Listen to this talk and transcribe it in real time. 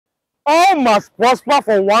All must prosper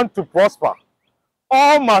for one to prosper.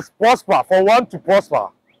 All must prosper for one to prosper.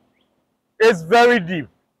 It's very deep.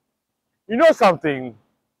 You know something?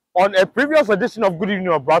 On a previous edition of Good Evening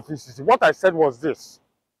Obratisi, what I said was this: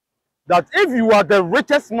 that if you are the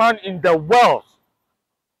richest man in the world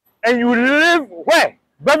and you live where?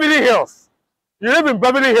 Beverly Hills. You live in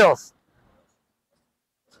Beverly Hills.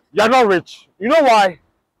 You're not rich. You know why?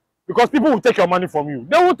 Because people will take your money from you.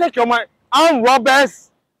 They will take your money. Armed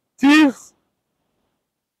robbers, thieves,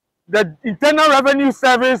 the Internal Revenue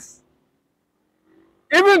Service,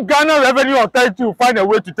 even Ghana Revenue Authority will find a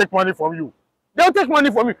way to take money from you. They'll take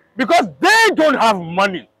money from you because they don't have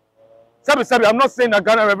money. Sabi, I'm not saying that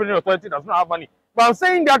Ghana Revenue Authority does not have money, but I'm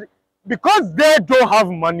saying that because they don't have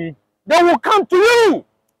money, they will come to you.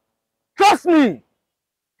 Trust me.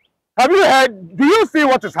 Have you heard? Do you see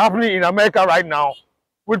what is happening in America right now?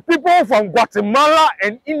 With people from Guatemala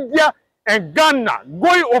and India and Ghana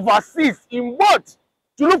going overseas in boats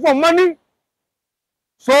to look for money?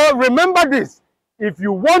 So remember this: if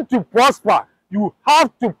you want to prosper, you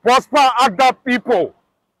have to prosper other people.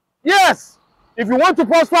 Yes, if you want to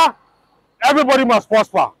prosper, everybody must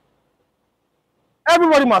prosper.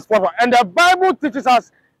 Everybody must prosper. And the Bible teaches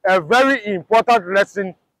us a very important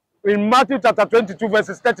lesson in Matthew chapter 22,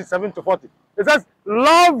 verses 37 to 40. It says,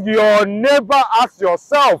 love your neighbor as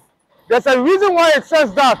yourself. There's a reason why it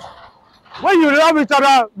says that. When you love each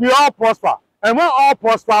other, we all prosper. And when all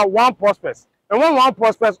prosper, one prospers. And when one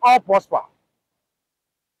prospers, all prosper.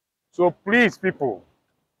 So please, people,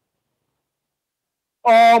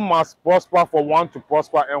 all must prosper for one to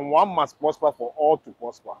prosper, and one must prosper for all to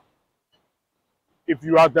prosper. If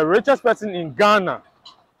you are the richest person in Ghana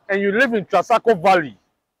and you live in Trasaco Valley,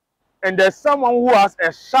 and there's someone who has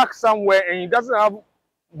a shack somewhere and he doesn't have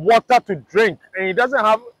water to drink, and he doesn't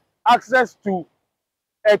have access to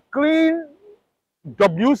a clean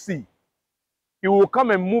WC, he will come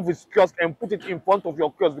and move his kiosk and put it in front of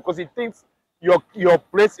your kiosk because he thinks your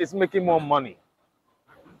place is making more money.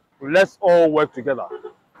 Let's all work together.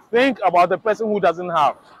 Think about the person who doesn't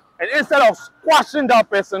have, and instead of squashing that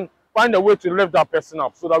person, find a way to lift that person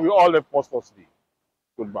up so that we all live prosperously.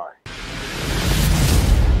 Goodbye.